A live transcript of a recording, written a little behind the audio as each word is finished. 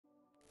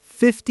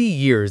50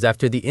 years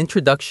after the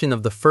introduction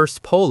of the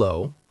first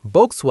Polo,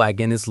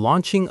 Volkswagen is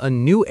launching a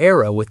new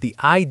era with the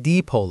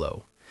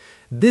ID.Polo.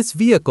 This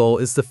vehicle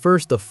is the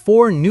first of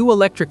 4 new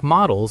electric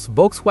models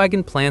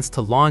Volkswagen plans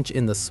to launch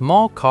in the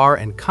small car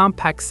and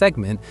compact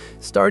segment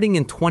starting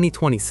in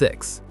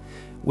 2026.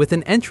 With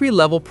an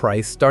entry-level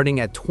price starting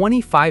at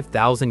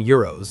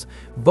 €25,000,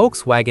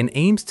 Volkswagen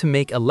aims to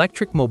make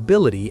electric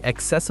mobility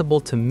accessible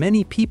to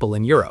many people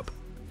in Europe.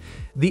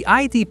 The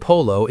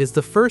ID.Polo is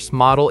the first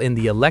model in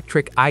the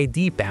electric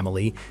ID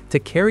family to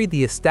carry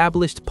the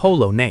established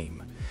Polo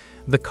name.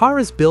 The car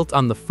is built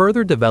on the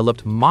further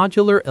developed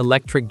modular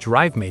electric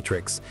drive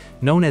matrix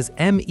known as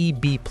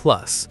MEB+,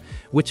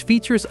 which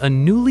features a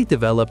newly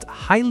developed,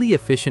 highly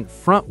efficient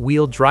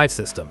front-wheel drive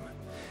system.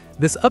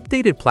 This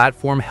updated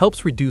platform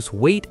helps reduce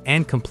weight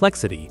and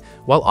complexity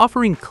while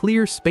offering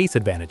clear space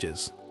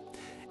advantages.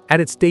 At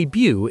its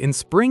debut in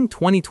spring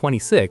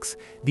 2026,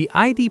 the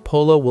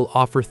ID.Polo will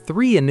offer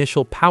 3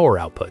 initial power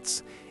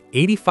outputs: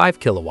 85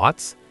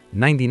 kilowatts,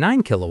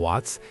 99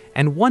 kilowatts,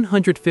 and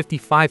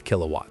 155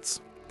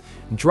 kilowatts.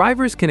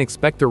 Drivers can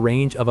expect a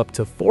range of up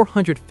to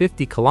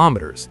 450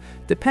 kilometers,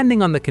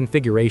 depending on the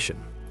configuration.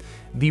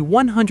 The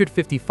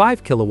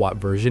 155 kilowatt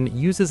version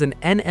uses an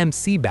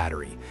NMC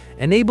battery,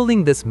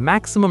 enabling this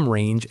maximum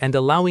range and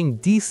allowing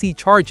DC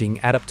charging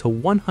at up to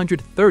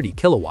 130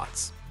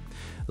 kilowatts.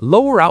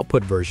 Lower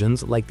output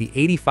versions like the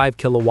 85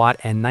 kilowatt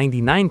and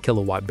 99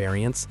 kilowatt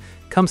variants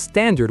come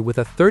standard with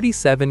a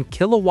 37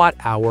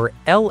 kilowatt-hour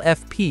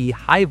LFP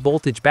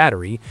high-voltage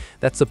battery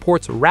that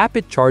supports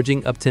rapid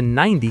charging up to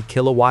 90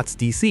 kilowatts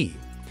DC.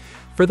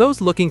 For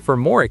those looking for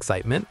more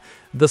excitement,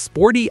 the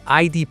sporty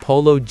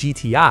ID.Polo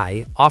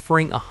GTI,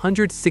 offering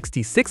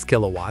 166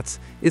 kilowatts,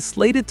 is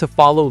slated to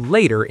follow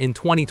later in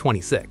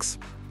 2026.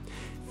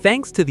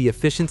 Thanks to the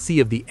efficiency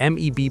of the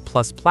MEB+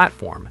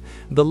 platform,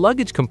 the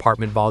luggage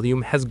compartment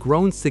volume has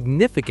grown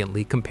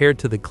significantly compared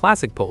to the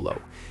classic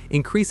Polo,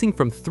 increasing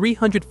from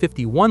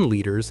 351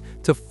 liters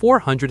to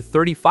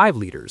 435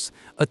 liters,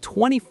 a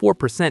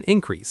 24%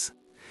 increase.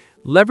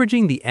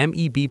 Leveraging the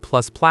MEB+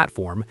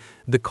 platform,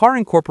 the car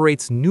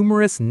incorporates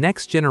numerous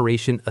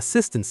next-generation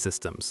assistance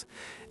systems.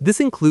 This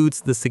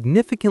includes the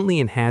significantly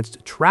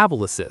enhanced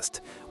Travel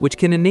Assist, which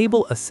can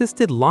enable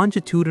assisted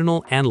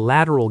longitudinal and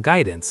lateral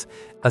guidance,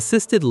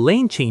 assisted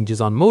lane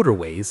changes on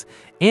motorways,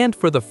 and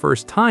for the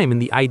first time in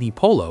the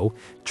ID.Polo,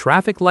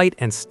 traffic light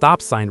and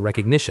stop sign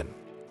recognition.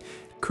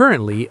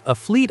 Currently, a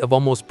fleet of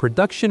almost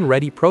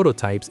production-ready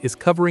prototypes is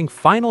covering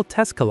final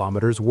test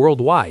kilometers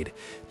worldwide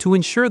to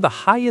ensure the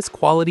highest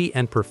quality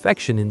and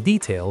perfection in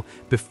detail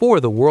before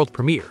the world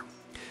premiere.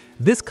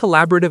 This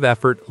collaborative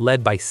effort,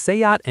 led by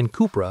SEAT and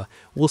Cupra,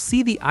 will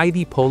see the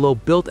ID.Polo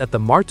built at the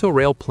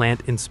Martorell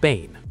plant in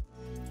Spain.